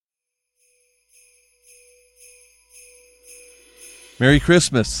Merry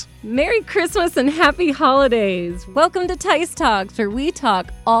Christmas. Merry Christmas and Happy Holidays. Welcome to Tice Talks, where we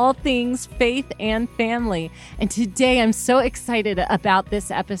talk all things faith and family. And today I'm so excited about this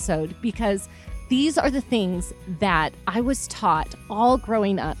episode because these are the things that I was taught all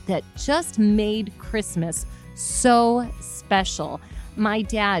growing up that just made Christmas so special. My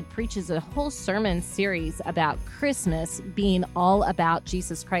dad preaches a whole sermon series about Christmas being all about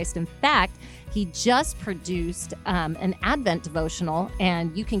Jesus Christ. In fact, he just produced an Advent devotional,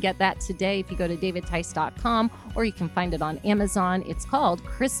 and you can get that today if you go to davidtice.com, or you can find it on Amazon. It's called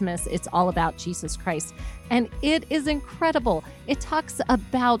Christmas, It's All About Jesus Christ. And it is incredible. It talks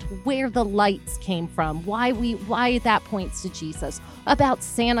about where the lights came from, why that points to Jesus, about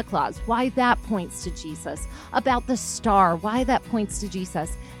Santa Claus, why that points to Jesus, about the star, why that points to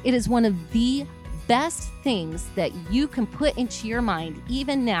Jesus. It is one of the best things that you can put into your mind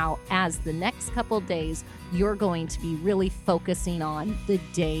even now, as the next couple of days you're going to be really focusing on the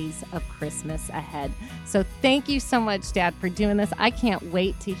days of Christmas ahead. So thank you so much, Dad, for doing this. I can't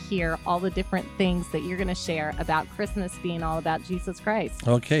wait to hear all the different things that you're going to share about Christmas being all about Jesus Christ.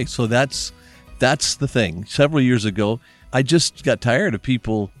 Okay, so that's the thing. Several years ago, I just got tired of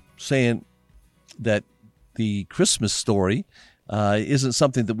people saying that the Christmas story isn't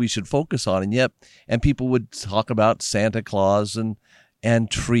something that we should focus on, and people would talk about Santa Claus and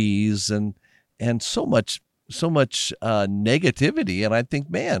trees and so much negativity. And I think,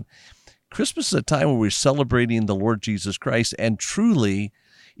 man, Christmas is a time where we're celebrating the Lord Jesus Christ. And truly,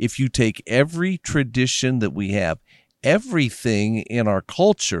 if you take every tradition that we have, everything in our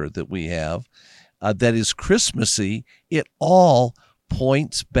culture that we have that is Christmassy, it all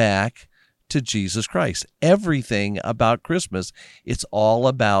points back to Jesus Christ. Everything about Christmas, it's all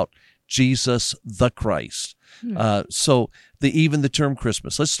about Jesus the Christ. So even the term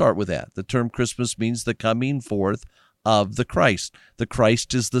Christmas, let's start with that. The term Christmas means the coming forth of the Christ. The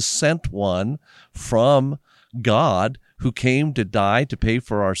Christ is the sent one from God who came to die to pay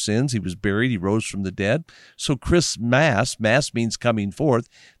for our sins. He was buried. He rose from the dead. So Christmas, mass means coming forth.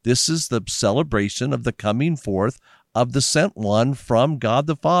 This is the celebration of the coming forth of the sent one from God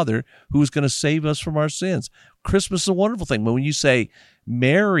the Father, who is going to save us from our sins. Christmas is a wonderful thing. When you say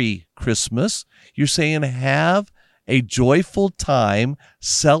Merry Christmas, you're saying have a joyful time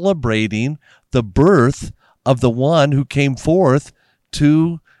celebrating the birth of the one who came forth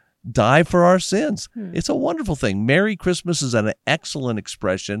to die for our sins. It's a wonderful thing. Merry Christmas is an excellent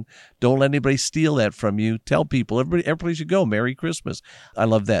expression. Don't let anybody steal that from you. Tell people, everybody should go, Merry Christmas. I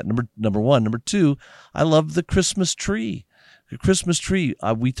love that. Number one. Number two, I love the Christmas tree. The Christmas tree,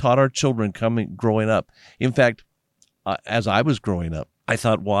 we taught our children growing up. In fact, as I was growing up, I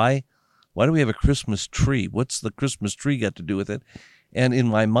thought, why do we have a Christmas tree? What's the Christmas tree got to do with it? And in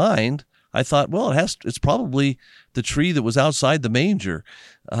my mind, I thought, well, it's probably the tree that was outside the manger,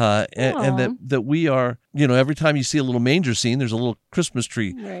 and that we are, every time you see a little manger scene, there's a little Christmas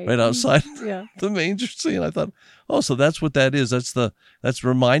tree right outside the manger scene. I thought, so that's what that is. That's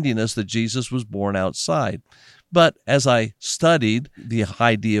reminding us that Jesus was born outside. But as I studied the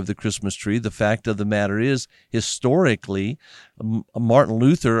idea of the Christmas tree, the fact of the matter is, historically, Martin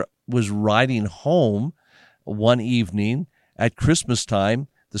Luther was riding home one evening at Christmas time.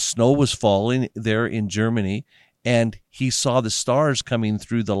 The snow was falling there in Germany, and he saw the stars coming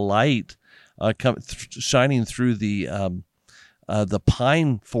through the light, shining through the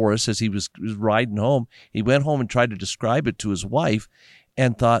pine forest as he was riding home. He went home and tried to describe it to his wife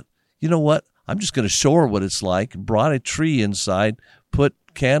and thought, you know what? I'm just going to show her what it's like. Brought a tree inside, put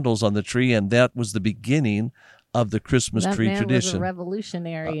candles on the tree, and that was the beginning of the Christmas tree tradition. That man was a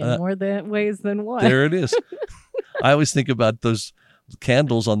revolutionary in more ways than one. There it is. I always think about those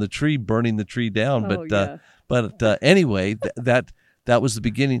candles on the tree burning the tree down, but anyway, that was the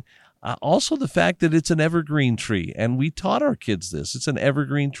beginning. Also, the fact that it's an evergreen tree, and we taught our kids this. It's an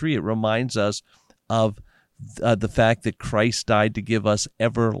evergreen tree. It reminds us of the fact that Christ died to give us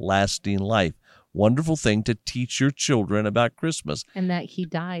everlasting life. Wonderful thing to teach your children about Christmas. And that he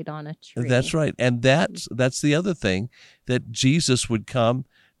died on a tree. That's right. And that's the other thing, that Jesus would come,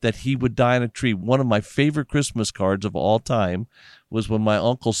 that he would die on a tree. One of my favorite Christmas cards of all time was when my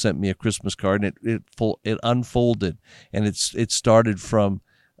uncle sent me a Christmas card, and it unfolded, and it started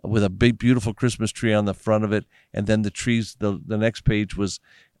with a big, beautiful Christmas tree on the front of it, and then the trees. The next page was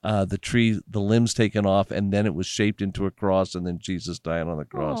the tree, the limbs taken off, and then it was shaped into a cross, and then Jesus dying on the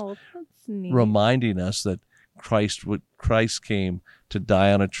cross. Oh, that's neat. Reminding us that Christ came to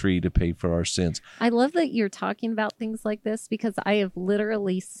die on a tree to pay for our sins. I love that you're talking about things like this, because I have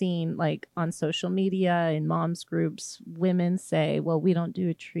literally seen, like, on social media, in moms groups, women say, well, we don't do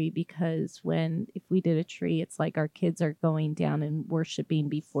a tree because if we did a tree, it's like our kids are going down and worshiping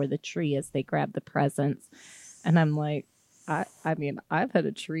before the tree as they grab the presents. And I'm like, I mean, I've had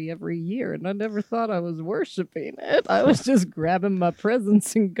a tree every year, and I never thought I was worshiping it. I was just grabbing my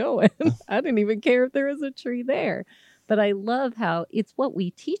presents and going. I didn't even care if there was a tree there. But I love how it's what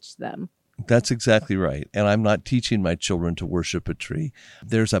we teach them. That's exactly right. And I'm not teaching my children to worship a tree.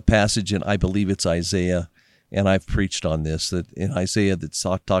 There's a passage in, I believe it's Isaiah, and I've preached on this, that in Isaiah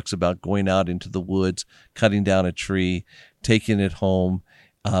that talks about going out into the woods, cutting down a tree, taking it home,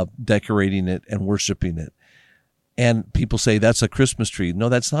 decorating it, and worshiping it. And people say that's a Christmas tree. No,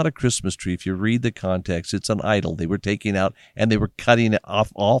 that's not a Christmas tree. If you read the context, it's an idol. They were taking out and they were cutting it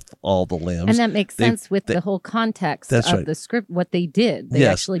off all the limbs. And that makes sense with the whole context of right. the script, what they did. They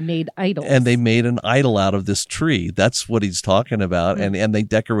actually made idols. And they made an idol out of this tree. That's what he's talking about. Mm-hmm. And they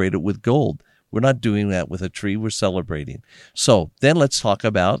decorate it with gold. We're not doing that with a tree. We're celebrating. So then let's talk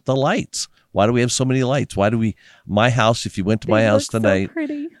about the lights. Why do we have so many lights? My house, if you went to my house tonight, so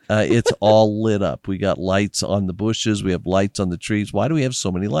pretty. it's all lit up. We got lights on the bushes. We have lights on the trees. Why do we have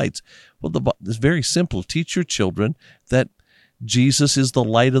so many lights? Well, it's very simple. Teach your children that Jesus is the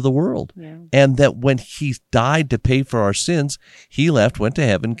light of the world. Yeah. And that when he died to pay for our sins, he went to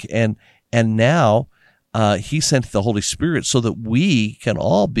heaven, and now he sent the Holy Spirit so that we can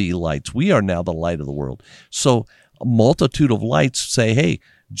all be lights. We are now the light of the world. So a multitude of lights say, hey,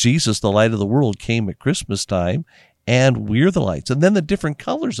 Jesus, the light of the world, came at Christmas time, and we're the lights. And then the different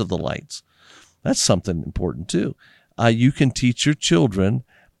colors of the lights. That's something important, too. You can teach your children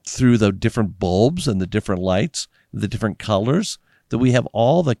through the different bulbs and the different lights, the different colors, that we have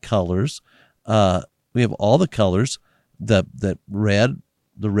all the colors. We have all the colors. The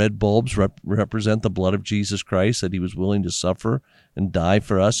red bulbs represent the blood of Jesus Christ, that he was willing to suffer and die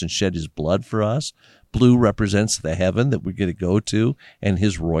for us and shed his blood for us. Blue represents the heaven that we're going to go to and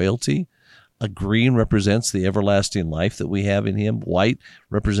his royalty. A green represents the everlasting life that we have in him. White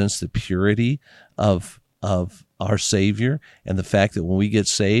represents the purity of our Savior and the fact that when we get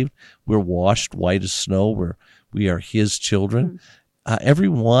saved, we're washed white as snow. We are his children.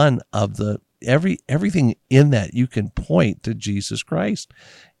 Everything in that you can point to Jesus Christ.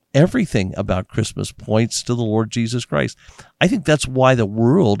 Everything about Christmas points to the Lord Jesus Christ. I think that's why the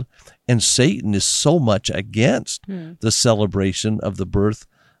world and Satan is so much against the celebration of the birth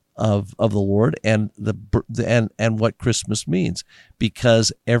of the Lord and and what Christmas means,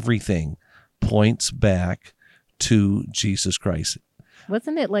 because everything points back to Jesus Christ.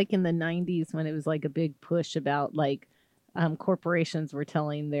 Wasn't it like in the 90s when it was like a big push about like corporations were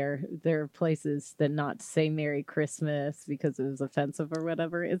telling their places that not to say Merry Christmas because it was offensive or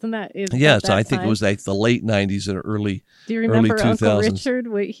whatever? Isn't that? Yes, I think it was like the late 90s and early 2000s. Do you remember Uncle Richard,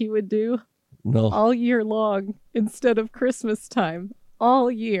 what he would do? No. All year long instead of Christmas time,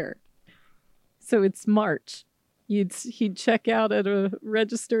 all year. So it's March. He'd check out at a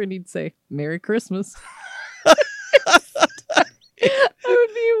register and he'd say, Merry Christmas. I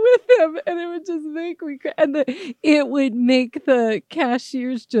would be with him and it would just make me cry. And it would make the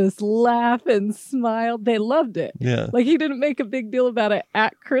cashiers just laugh and smile. They loved it. Yeah. Like he didn't make a big deal about it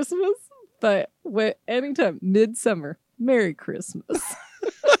at Christmas, but anytime, midsummer, Merry Christmas.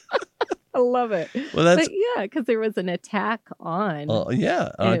 I love it. Well, but yeah, because there was an attack on.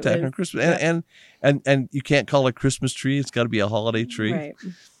 An attack on Christmas, and you can't call it a Christmas tree. It's got to be a holiday tree.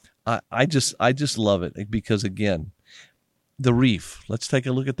 Right. I just love it because again, the wreath. Let's take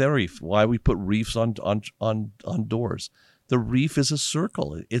a look at that wreath. Why we put wreaths on doors? The wreath is a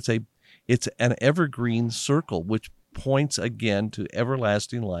circle. It's an evergreen circle which points again to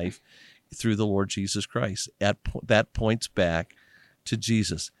everlasting life through the Lord Jesus Christ. That points back to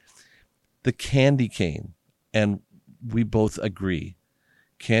Jesus. The candy cane, and we both agree,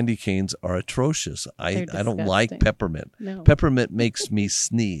 candy canes are atrocious. I don't like peppermint. No. Peppermint makes me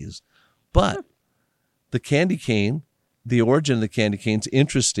sneeze. But the candy cane, the origin of the candy cane is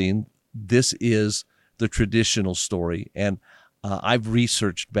interesting. This is the traditional story, and I've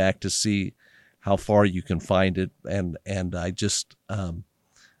researched back to see how far you can find it, and I just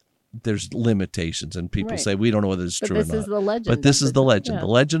there's limitations, and people say we don't know whether it's true or not. This is the legend. But this is the legend. Yeah. The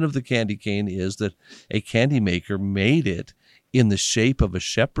legend of the candy cane is that a candy maker made it in the shape of a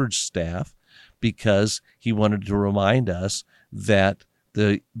shepherd's staff because he wanted to remind us that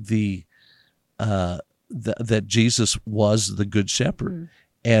that Jesus was the good shepherd.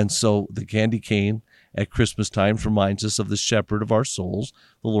 And so the candy cane at Christmas time reminds us of the shepherd of our souls,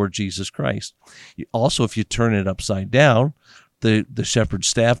 the Lord Jesus Christ. Also, if you turn it upside down, the shepherd's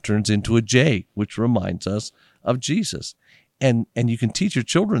staff turns into a J, which reminds us of Jesus. And you can teach your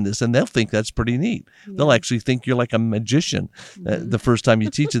children this, and they'll think that's pretty neat. Yeah. They'll actually think you're like a magician the first time you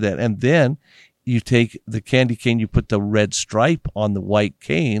teach them that. And then you take the candy cane, you put the red stripe on the white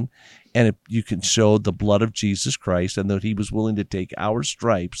cane, and you can show the blood of Jesus Christ and that he was willing to take our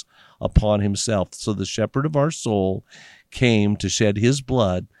stripes upon himself. So the shepherd of our soul came to shed his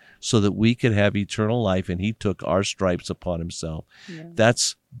blood so that we could have eternal life, and he took our stripes upon himself. Yeah.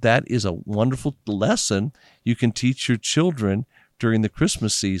 That is a wonderful lesson you can teach your children during the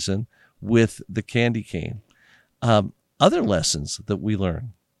Christmas season with the candy cane. Other lessons that we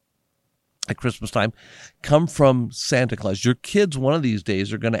learn at Christmas time come from Santa Claus. Your kids one of these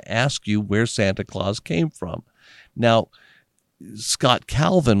days are going to ask you where Santa Claus came from. Now, Scott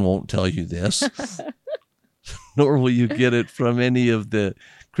Calvin won't tell you this, nor will you get it from any of the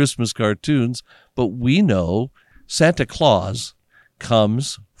Christmas cartoons, but we know Santa Claus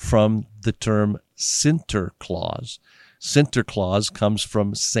comes from the term Sinterklaas. Sinterklaas comes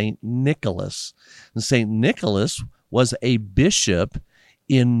from St. Nicholas. And St. Nicholas was a bishop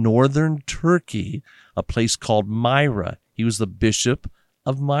in northern Turkey, a place called Myra. He was the bishop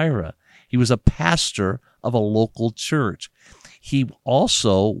of Myra. He was a pastor of a local church. He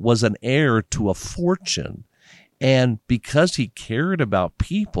also was an heir to a fortune. And because he cared about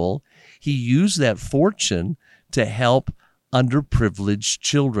people, he used that fortune to help underprivileged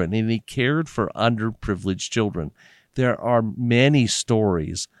children, and he cared for underprivileged children. There are many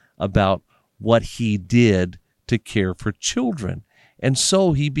stories about what he did to care for children. And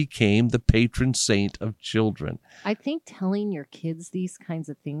so he became the patron saint of children. I think telling your kids these kinds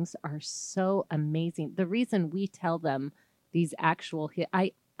of things are so amazing. The reason we tell them these actual,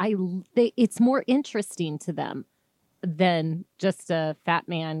 it's more interesting to them than just a fat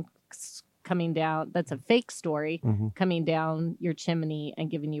man coming down. That's a fake story, coming down your chimney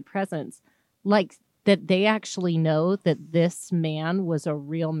and giving you presents. Like that they actually know that this man was a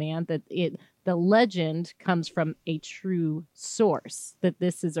real man, that the legend comes from a true source, that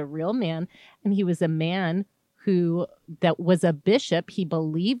this is a real man, and he was a man that was a bishop. He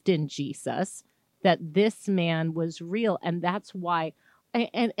believed in Jesus, that this man was real, and that's why.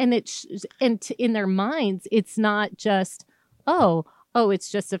 And in their minds, it's not just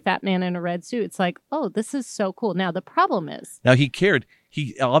it's just a fat man in a red suit. It's like, oh, this is so cool. Now the problem is, now he cared.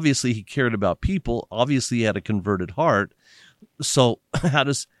 He cared about people. Obviously, he had a converted heart. So how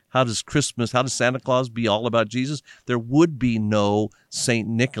does Santa Claus be all about Jesus? There would be no St.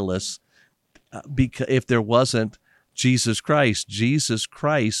 Nicholas because if there wasn't Jesus Christ. Jesus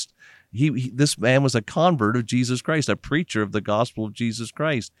Christ, this man was a convert of Jesus Christ, a preacher of the gospel of Jesus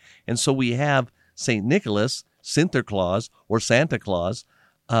Christ. And so we have St. Nicholas, Sinterklaas, or Santa Claus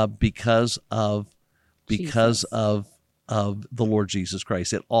because of the Lord Jesus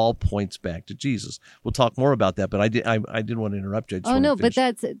Christ. It all points back to Jesus. We'll talk more about that, but I didn't want to interrupt you. But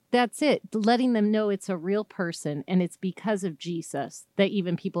that's it. Letting them know it's a real person, and it's because of Jesus that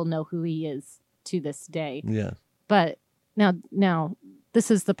even people know who he is to this day. Yeah. But now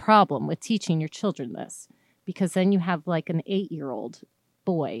this is the problem with teaching your children this, because then you have like an 8-year-old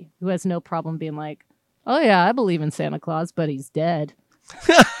boy who has no problem being like, oh yeah, I believe in Santa Claus, but he's dead.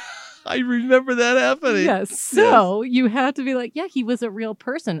 I remember that happening. Yes. So you have to be like, yeah, he was a real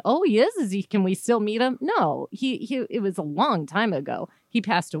person. Oh, he is. Can we still meet him? No, it was a long time ago. He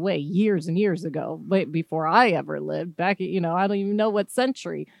passed away years and years ago, before I ever lived. Back, I don't even know what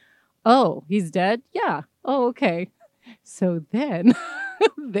century. Oh, he's dead? Yeah. Oh, okay. So then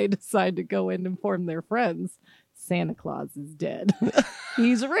they decide to go in and inform their friends. Santa Claus is dead.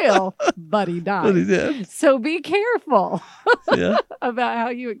 He's real, but he died. But he did. So be careful about how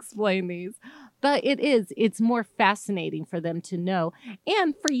you explain these. But it's more fascinating for them to know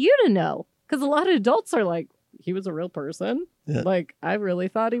and for you to know, because a lot of adults are like, he was a real person. Yeah. Like, I really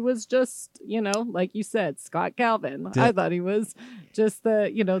thought he was just, like you said, Scott Calvin. Yeah. I thought he was just the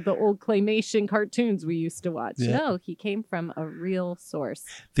old claymation cartoons we used to watch. Yeah. No, he came from a real source.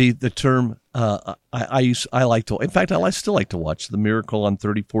 The term I still like to watch The Miracle on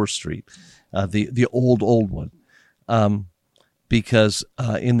 34th Street, the old one, because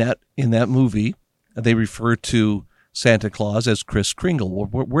in that movie they refer to Santa Claus as Kris Kringle.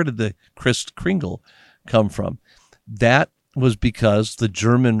 Where did the Kris Kringle come from? That was because the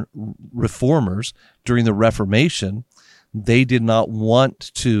German reformers during the Reformation, they did not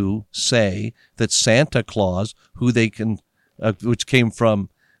want to say that Santa Claus, which came from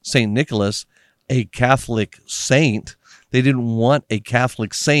St. Nicholas, a Catholic saint, They didn't want a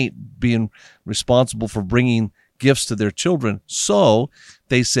Catholic saint being responsible for bringing gifts to their children. So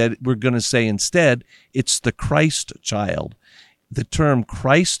they said, we're going to say instead, it's the Christ child. The term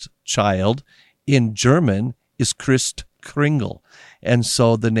Christ child in German is Christkindl. And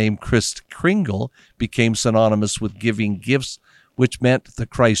so the name Christkindl became synonymous with giving gifts, which meant the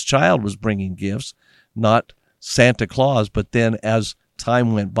Christ child was bringing gifts, not Santa Claus. But then as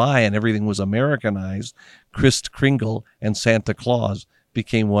time went by and everything was Americanized, Christkindl and Santa Claus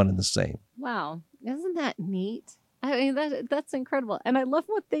became one and the same. Wow. Isn't that neat? I mean, that's incredible. And I love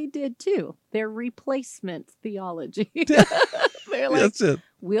what they did, too. Their replacement theology. They're like, that's it.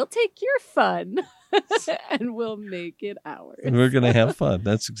 We'll take your fun and we'll make it ours. And we're going to have fun.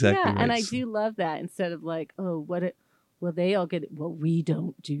 That's exactly yeah, right. And I do love that. Instead of like, well, they all get it. Well, we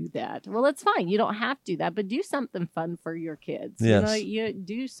don't do that. Well, it's fine. You don't have to do that, but do something fun for your kids. Yes. You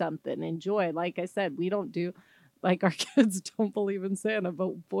do something, enjoy. Like I said, we don't do, like our kids don't believe in Santa,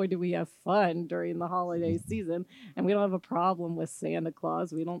 but boy, do we have fun during the holiday season. And we don't have a problem with Santa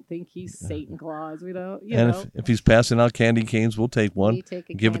Claus. We don't think he's Satan Claus. We don't, you know. If he's passing out candy canes, we'll take one,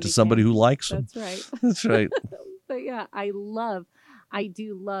 give it to somebody who likes them. That's right. That's right. But yeah, I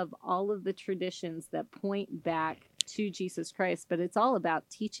do love all of the traditions that point back to Jesus Christ, but it's all about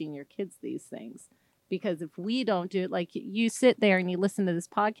teaching your kids these things. Because if we don't do it, like you sit there and you listen to this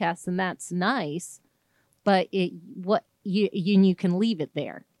podcast and that's nice, but you can leave it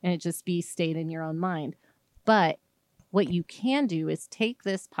there and it just be stayed in your own mind. But what you can do is take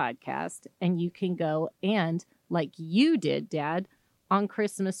this podcast and you can go and, like you did, Dad, on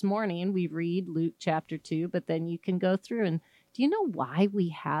Christmas morning, we read Luke chapter 2, but then you can go through and do you know why we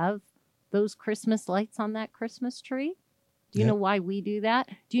have those Christmas lights on that Christmas tree? Do you know why we do that?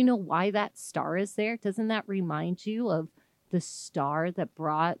 Do you know why that star is there? Doesn't that remind you of the star that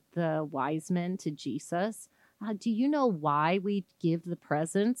brought the wise men to Jesus? Do you know why we give the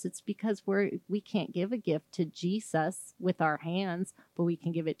presents? It's because we can't give a gift to Jesus with our hands, but we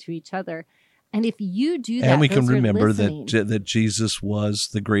can give it to each other. And if you do that, and we can remember that Jesus was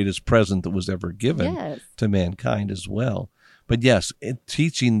the greatest present that was ever given to mankind as well. But yes,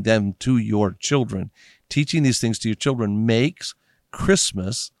 teaching them to your children, teaching these things to your children makes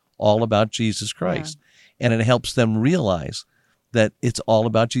Christmas all about Jesus Christ. Yeah. And it helps them realize that it's all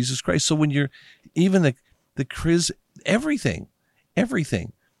about Jesus Christ. So when you're even everything,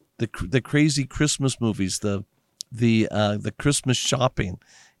 the crazy Christmas movies, the Christmas shopping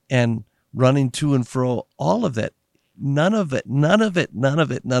and running to and fro, all of that, none of it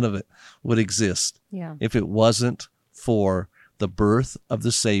would exist if it wasn't for the birth of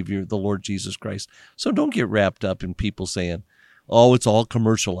the Savior, the Lord Jesus Christ. So don't get wrapped up in people saying, oh, it's all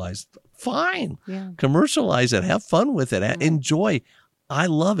commercialized. Fine. Yeah. Commercialize it. Have fun with it. Mm-hmm. Enjoy. I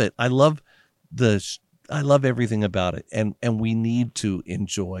love it. I love everything about it. And we need to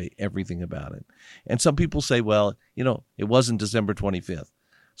enjoy everything about it. And some people say, well, it wasn't December 25th.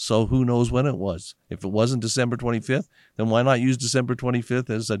 So who knows when it was? If it wasn't December 25th, then why not use December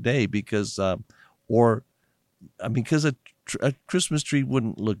 25th as a day? Because a Christmas tree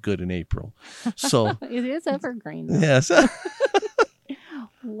wouldn't look good in April. So it is evergreen. Yes.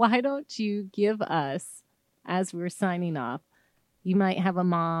 Why don't you give us, as we're signing off, you might have a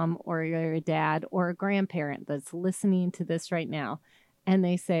mom or you're a dad or a grandparent that's listening to this right now. And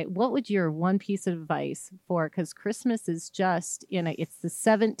they say, what would your one piece of advice for, because Christmas is just, it's the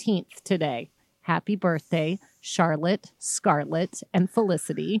 17th today. Happy birthday, Charlotte, Scarlett, and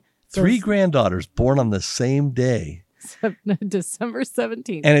Felicity. 3 granddaughters born on the same day. December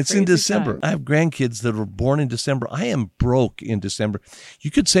 17th. And it's in December. I have grandkids that were born in December. I am broke in December.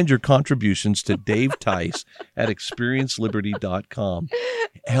 You could send your contributions to Dave Tice at experienceliberty.com.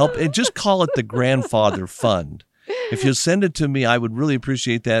 Help, and just call it the Grandfather Fund. If you send it to me, I would really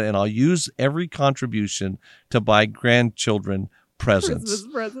appreciate that. And I'll use every contribution to buy grandchildren presents.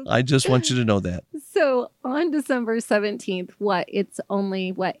 I just want you to know that. So on December 17th, it's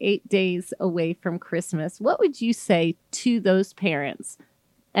only 8 days away from Christmas. What would you say to those parents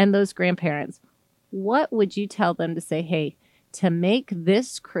and those grandparents? What would you tell them to say, hey, to make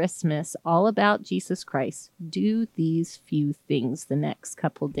this Christmas all about Jesus Christ, do these few things the next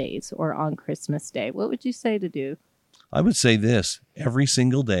couple days or on Christmas Day? What would you say to do? I would say this: every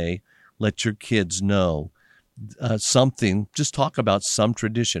single day, let your kids know something. Just talk about some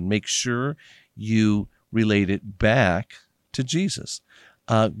tradition. Make sure you relate it back to Jesus.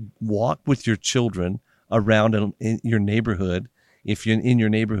 Walk with your children around in your neighborhood. If you're in your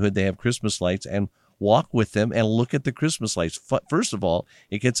neighborhood, they have Christmas lights, and walk with them and look at the Christmas lights. First of all,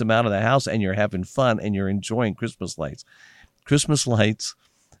 it gets them out of the house and you're having fun and you're enjoying Christmas lights. Christmas lights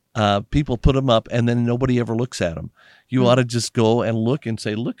people put them up and then nobody ever looks at them. You ought to just go and look and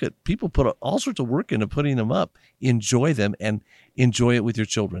say, look at people put all sorts of work into putting them up. Enjoy them and enjoy it with your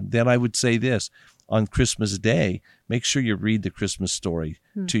children. Then I would say this, on Christmas Day, make sure you read the Christmas story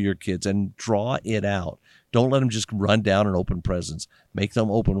to your kids and draw it out. Don't let them just run down and open presents. Make them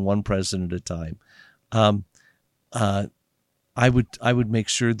open one present at a time. I would make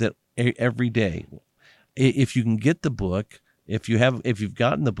sure that every day, if you can get the book, if you've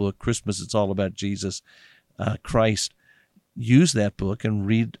gotten the book, Christmas, It's All About Jesus Christ, use that book and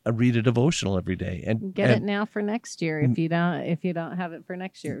read a devotional every day. And get it now for next year if you don't have it for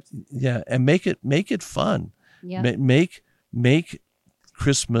next year. Yeah, and make it fun. Yeah. Make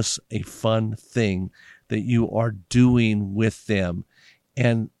Christmas a fun thing that you are doing with them,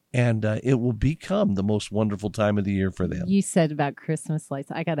 and it will become the most wonderful time of the year for them. You said about Christmas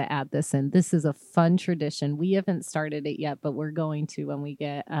lights. I got to add this in. This is a fun tradition. We haven't started it yet, but we're going to when we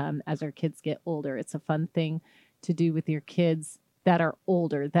get, as our kids get older. It's a fun thing to do with your kids that are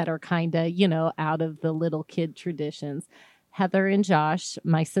older, that are kind of, out of the little kid traditions. Heather and Josh,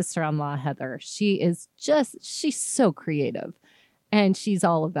 my sister-in-law, Heather, she's so creative and she's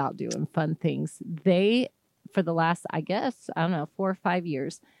all about doing fun things. They, for the last, 4 or 5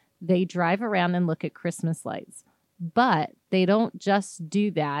 years, they drive around and look at Christmas lights, but they don't just do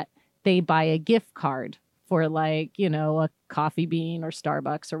that. They buy a gift card for a Coffee Bean or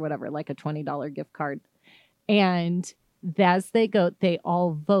Starbucks or whatever, like a $20 gift card. And as they go, they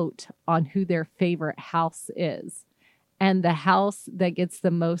all vote on who their favorite house is. And the house that gets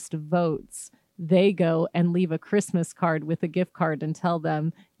the most votes, they go and leave a Christmas card with a gift card and tell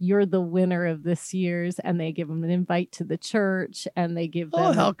them, you're the winner of this year's. And they give them an invite to the church and they give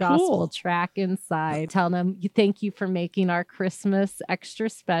them a gospel track inside. Tell them, thank you for making our Christmas extra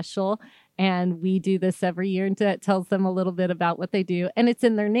special. And we do this every year, and it tells them a little bit about what they do. And it's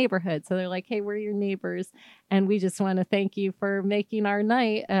in their neighborhood. So they're like, hey, we're your neighbors. And we just want to thank you for making our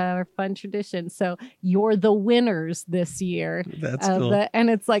night a fun tradition. So you're the winners this year. That's cool.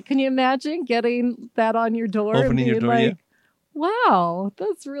 And it's like, can you imagine getting that on your door? Opening your door, yeah. Wow,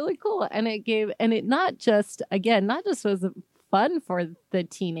 that's really cool. And it not just was fun for the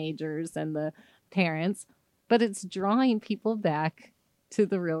teenagers and the parents, but it's drawing people back to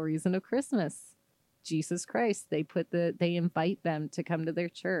the real reason of Christmas, Jesus Christ. They invite them to come to their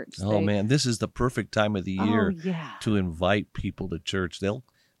church. Man, this is the perfect time of the year to invite people to church. They'll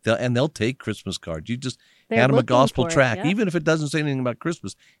take Christmas cards. You just hand them a gospel tract, even if it doesn't say anything about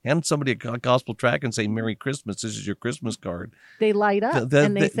Christmas. Hand somebody a gospel tract and say, "Merry Christmas. This is your Christmas card." They light up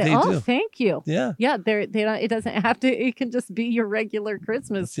and they say, "Oh, thank you." Yeah, yeah. They don't. It doesn't have to. It can just be your regular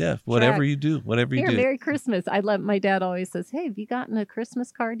Christmas. Yeah, whatever tract. You do, whatever you do. Merry Christmas. My dad always says, "Hey, have you gotten a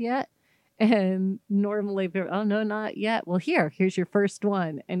Christmas card yet?" And normally, oh no, not yet. Well, here's your first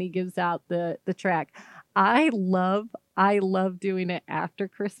one, and he gives out the tract. I love doing it after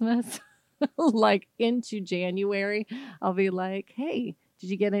Christmas, like into January. I'll be like, hey, did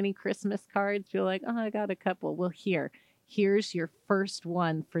you get any Christmas cards? You're like, oh, I got a couple. Well, here's your first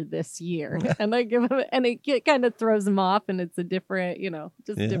one for this year. And I give them, and it kind of throws them off, and it's a different, a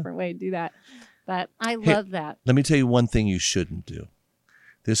different way to do that. But I love that. Let me tell you one thing you shouldn't do.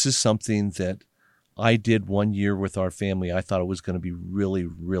 This is something that I did one year with our family. I thought it was going to be really,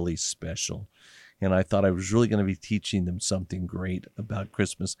 really special. And I thought I was really going to be teaching them something great about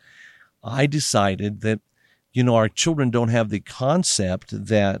Christmas. I decided that, our children don't have the concept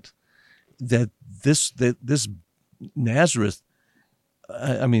that this Nazareth,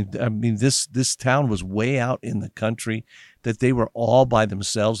 this town was way out in the country, that they were all by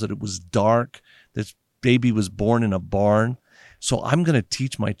themselves, that it was dark, this baby was born in a barn. So I'm going to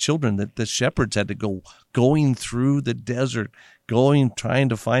teach my children that the shepherds had to going through the desert, trying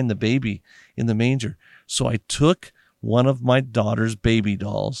to find the baby in the manger. So I took one of my daughter's baby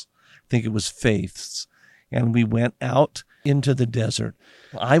dolls, I think it was Faith's, and we went out into the desert.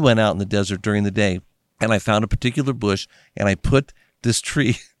 I went out in the desert during the day, and I found a particular bush, and I put this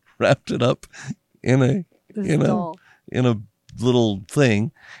tree, wrapped it up in a little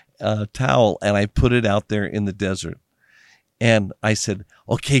thing, towel, and I put it out there in the desert. And I said,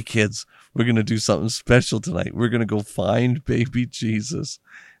 okay, kids, we're going to do something special tonight. We're going to go find baby Jesus.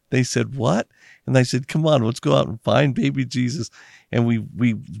 They said, what? And I said, come on, let's go out and find baby Jesus. And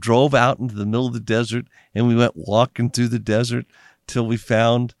we drove out into the middle of the desert, and we went walking through the desert till I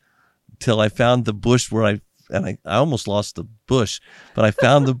found the bush where I almost lost the bush, but I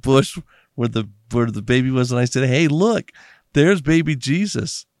found the bush where the baby was. And I said, hey, look, there's baby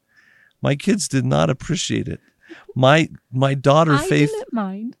Jesus. My kids did not appreciate it. My daughter Faith, didn't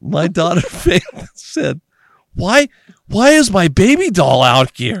mind. My daughter Faith said, why is my baby doll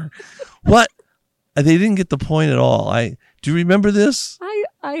out here? What? They didn't get the point at all. Do you remember this?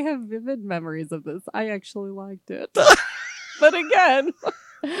 I have vivid memories of this. I actually liked it. But again,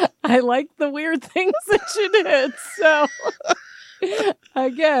 I liked the weird things that you did. So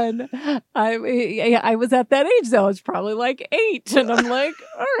again, I was at that age though. I was probably like 8, and I'm like,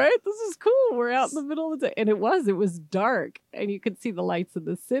 all right, this is cool. We're out in the middle of the day, and it was dark, and you could see the lights of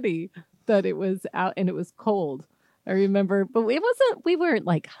the city. But it was out, and it was cold. I remember, but we weren't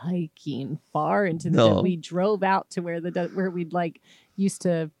like hiking far into the No. We drove out to where we'd like used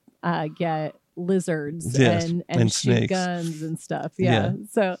to get lizards Yes, and and shoot snakes. guns and stuff. Yeah.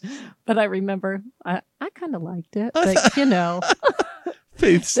 So, but I remember I kind of liked it, but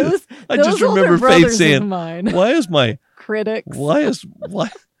Faith said, those I just older remember Faith brothers of saying, mine, "Why is my critics, why is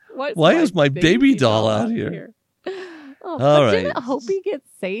my baby doll out here?" Oh, All but right. didn't Hopi get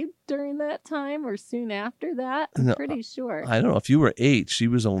saved during that time or soon after that? I'm No, pretty sure. I don't know. If you were 8, she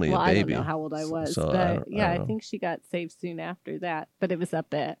was only a I baby. don't know how old I was, So but I I don't know. think she got saved soon after that. But it was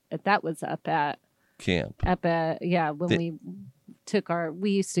up at Camp. when we we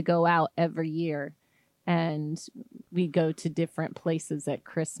used to go out every year, and we go to different places at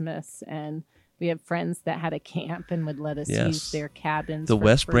Christmas, and we have friends that had a camp and would let us Yes. use their cabins. The for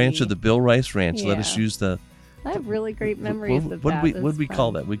West Branch free. of the Bill Rice Ranch let us Yeah. use the. I have really great memories of what that. did It we was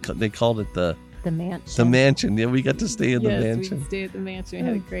call fun. that? They called it the mansion. mansion. Yeah, we got to stay in the Yes, mansion. we stayed at the mansion. We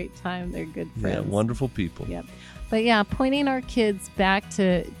had a great time. They're good friends. Yeah, wonderful people. Yep. But yeah, pointing our kids back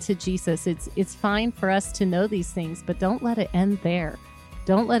to Jesus. It's fine for us to know these things, but don't let it end there.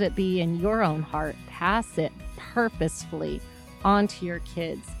 Don't let it be in your own heart. Pass it purposefully onto your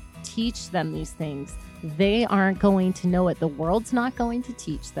kids. Teach them these things. They aren't going to know it. The world's not going to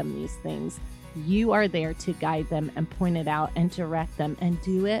teach them these things. You are there to guide them and point it out and direct them, and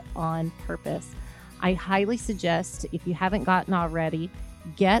do it on purpose. I highly suggest, if you haven't gotten already,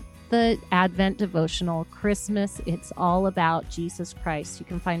 get the Advent devotional, Christmas. It's all about Jesus Christ. You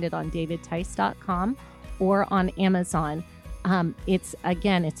can find it on davidtice.com or on Amazon. It's a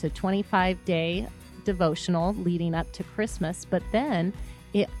 25-day devotional leading up to Christmas, but then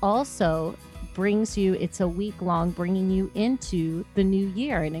it also brings you, it's a week long, bringing you into the new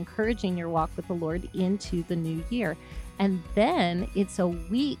year and encouraging your walk with the Lord into the new year. And then it's a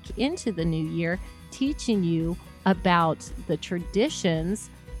week into the new year, teaching you about the traditions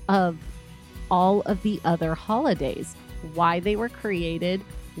of all of the other holidays, why they were created,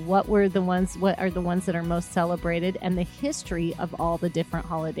 what are the ones that are most celebrated, and the history of all the different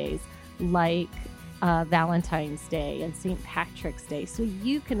holidays, like Valentine's Day and St. Patrick's Day. So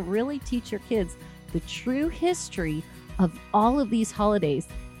you can really teach your kids the true history of all of these holidays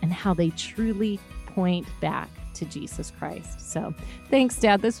and how they truly point back to Jesus Christ. So thanks,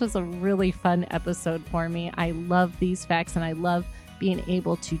 Dad. This was a really fun episode for me. I love these facts, and I love being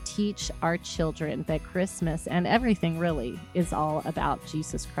able to teach our children that Christmas and everything really is all about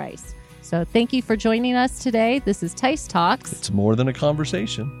Jesus Christ. So thank you for joining us today. This is Tice Talks. It's more than a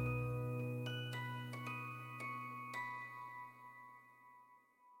conversation.